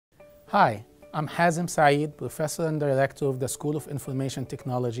Hi, I'm Hazem Saeed, Professor and Director of the School of Information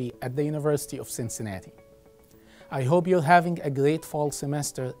Technology at the University of Cincinnati. I hope you're having a great fall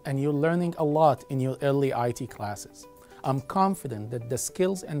semester and you're learning a lot in your early IT classes. I'm confident that the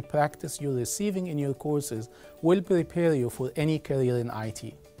skills and practice you're receiving in your courses will prepare you for any career in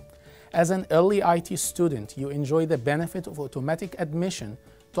IT. As an early IT student, you enjoy the benefit of automatic admission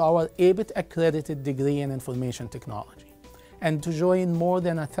to our ABIT accredited degree in Information Technology, and to join more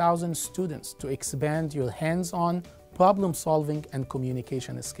than 1,000 students to expand your hands-on problem-solving and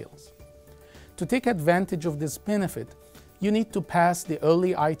communication skills. To take advantage of this benefit, you need to pass the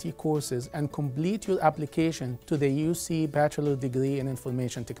early IT courses and complete your application to the UC Bachelor Degree in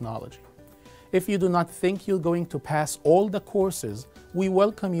Information Technology. If you do not think you're going to pass all the courses, we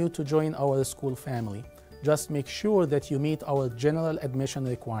welcome you to join our school family. Just make sure that you meet our general admission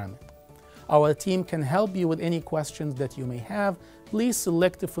requirement. Our team can help you with any questions that you may have. Please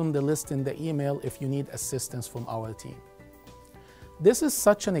select from the list in the email if you need assistance from our team. This is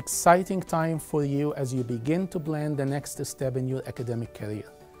such an exciting time for you as you begin to plan the next step in your academic career.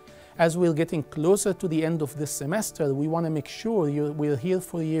 As we're getting closer to the end of this semester, we want to make sure we're here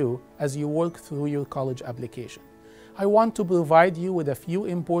for you as you work through your college application. I want to provide you with a few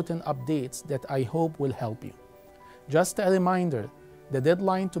important updates that I hope will help you. Just a reminder, the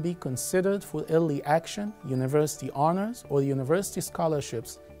deadline to be considered for early action, university honors, or university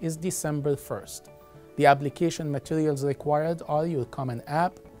scholarships is December 1st. The application materials required are your Common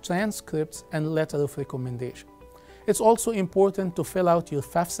App, transcripts, and letter of recommendation. It's also important to fill out your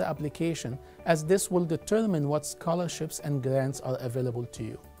FAFSA application, as this will determine what scholarships and grants are available to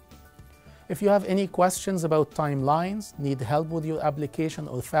you. If you have any questions about timelines, need help with your application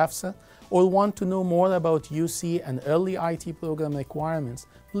or FAFSA, or want to know more about UC and early IT program requirements,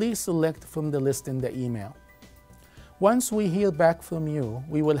 please select from the list in the email. Once we hear back from you,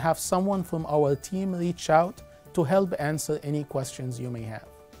 we will have someone from our team reach out to help answer any questions you may have.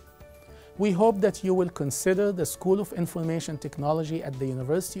 We hope that you will consider the School of Information Technology at the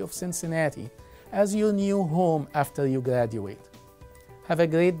University of Cincinnati as your new home after you graduate. Have a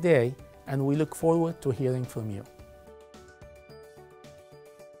great day, and we look forward to hearing from you.